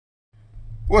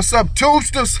What's up,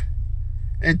 Toasters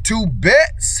and two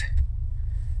bets?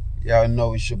 Y'all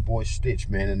know it's your boy Stitch,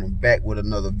 man, and I'm back with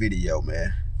another video,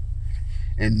 man.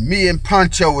 And me and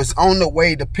Poncho is on the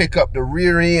way to pick up the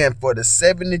rear end for the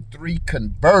 73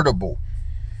 convertible,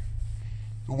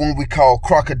 the one we call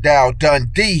Crocodile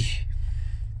Dundee.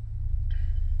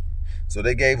 So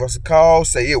they gave us a call,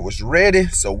 say it was ready,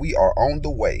 so we are on the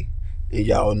way. And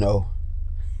y'all know,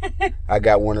 I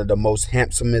got one of the most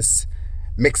handsomest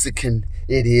Mexican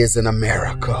it is in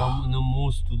America. No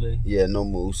moose today. Yeah, no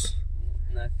moose.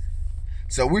 Not.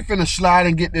 So we finna slide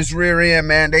and get this rear end,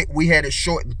 man. We had it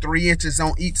shortened 3 inches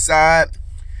on each side.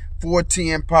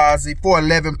 410 posi,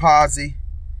 411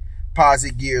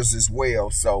 posi gears as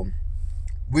well. So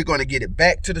we're gonna get it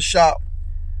back to the shop,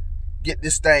 get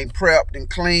this thing prepped and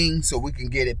clean so we can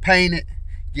get it painted,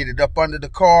 get it up under the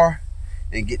car,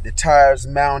 and get the tires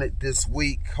mounted this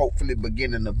week. Hopefully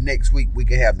beginning of next week we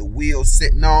can have the wheels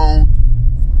sitting on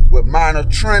with minor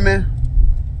trimming.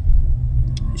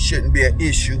 It shouldn't be an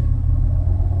issue.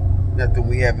 Nothing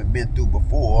we haven't been through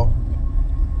before,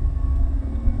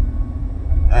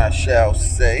 I shall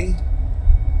say.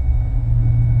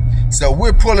 So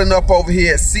we're pulling up over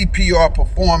here at CPR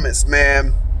Performance,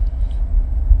 man,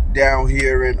 down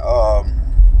here in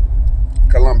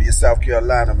Columbia, South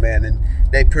Carolina, man, and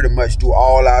they pretty much do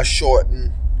all our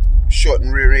shorten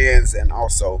rear ends and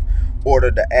also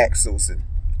order the axles and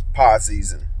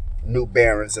posies and new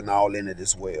bearings and all in it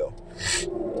as well.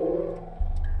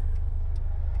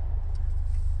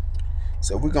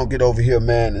 So we're gonna get over here,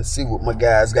 man, and see what my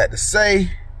guys got to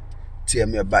say. Tell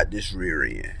me about this rear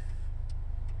end.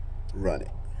 Run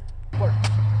it.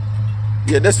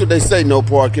 Yeah, that's what they say, no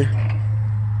parking.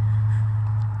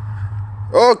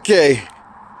 Okay.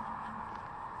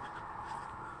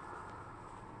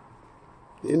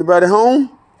 Anybody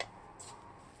home?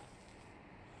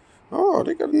 Oh,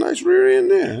 they got a nice rear end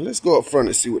there. Let's go up front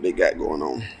and see what they got going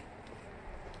on.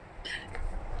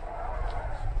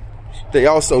 They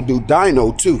also do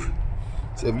dyno too.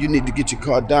 So if you need to get your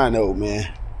car dyno,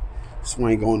 man,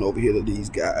 swing on over here to these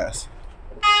guys.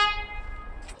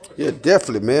 Yeah,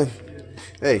 definitely, man.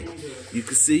 Hey, you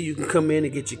can see you can come in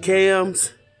and get your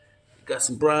cams. Got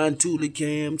some Brian Tooley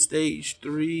cam, stage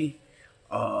 3.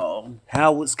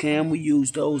 Howard's cam, we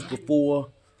used those before.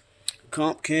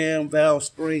 Comp cam, valve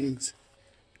springs.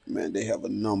 Man, they have a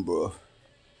number of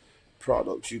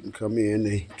products. You can come in,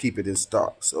 they keep it in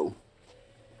stock. So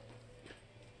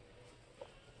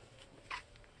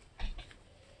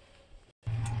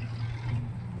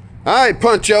all right,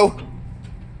 Poncho.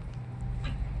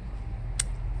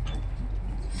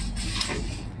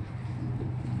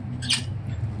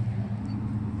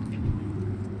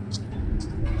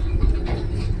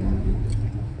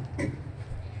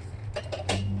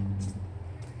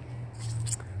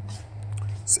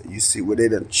 So you see where they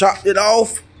done chopped it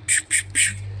off,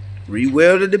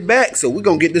 re-welded it back. So we're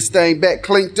gonna get this thing back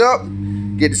cleaned up,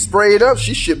 get it sprayed up.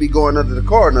 She should be going under the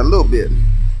car in a little bit.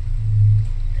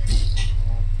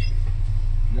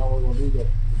 Y'all are gonna do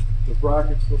the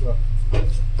brackets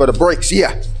for the brakes,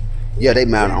 yeah. Yeah, they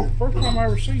mount on. First time I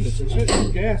ever seen this, it's hitting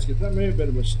the gaskets. That may have been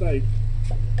a mistake.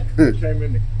 It came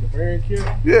in the bearing kit.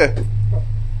 Yeah.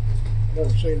 Never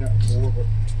seen that before, but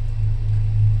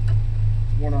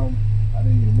one of them, I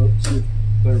didn't even look to see if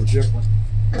they were different.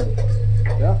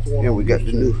 That's the one. Yeah, we got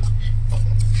the new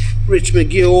Richmond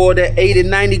gear oil, that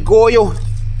 8090 Goyle.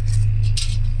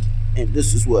 And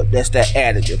this is what, that's that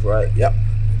additive, right? Yep.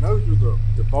 And those are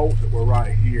the bolts that were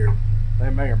right here. They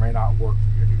may or may not work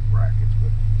for your new brackets,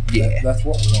 but yeah, that's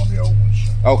what was on the old ones.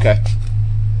 Okay.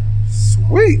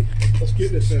 Sweet. Let's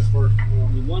get this in first.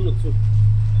 One or two.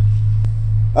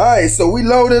 Alright, so we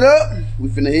loaded up. We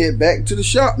finna head back to the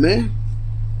shop, man.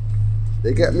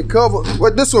 They got me covered.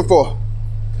 What this one for?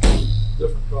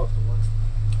 Different customer.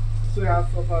 See how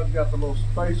sometimes you got the little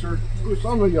spacer.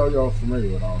 Some of y'all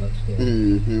familiar with all that stuff.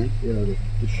 Mm-hmm. You know,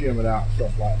 to shim it out and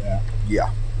stuff like that. Yeah.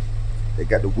 They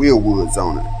got the wheel woods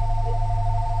on it.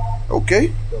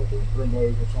 Okay. So the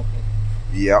remote or something.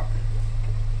 Yep.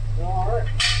 Alright.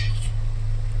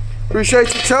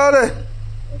 Appreciate you, Charlie.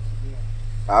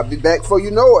 I'll be back before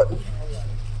you know it.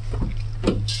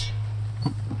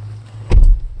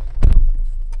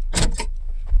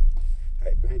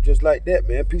 Hey, man, just like that,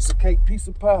 man. Piece of cake, piece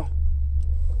of pie.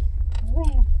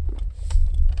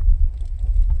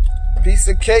 Piece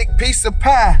of cake, piece of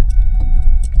pie.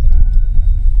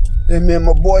 And man,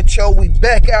 my boy Cho, we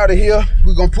back out of here.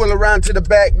 We're gonna pull around to the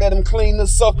back, let him clean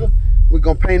this sucker. We're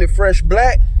gonna paint it fresh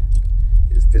black.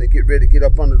 It's finna get ready to get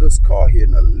up under this car here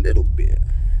in a little bit.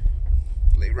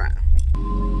 Play around.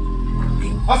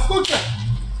 Escucha.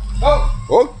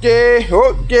 Oh. Okay.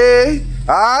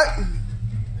 All right.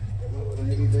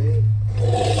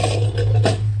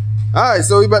 All right,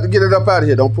 so we about to get it up out of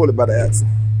here. Don't pull it by the axle.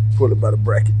 Pull it by the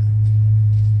bracket.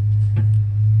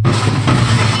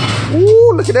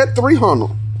 Ooh, look at that 300.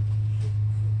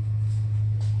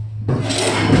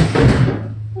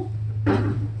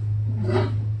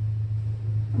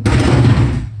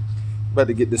 About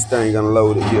to get this thing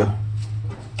unloaded here.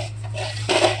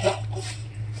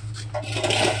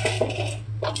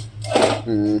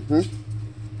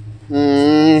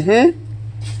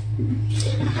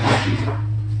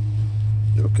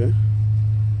 Okay.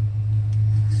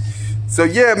 So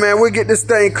yeah, man, we'll get this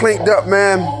thing cleaned up,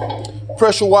 man.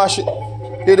 Pressure wash it.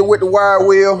 Hit it with the wire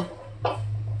wheel. All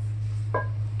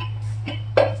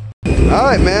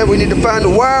right, man, we need to find the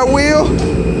wire wheel.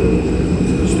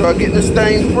 Start getting this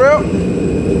thing prepped.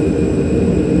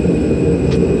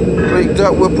 Cleaned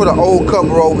up, we'll put an old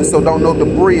cover over it so don't no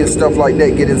debris and stuff like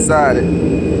that get inside it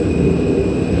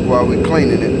while we're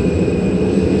cleaning it.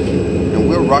 And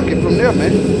we'll rock it from there,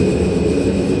 man.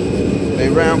 Lay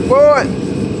around for it.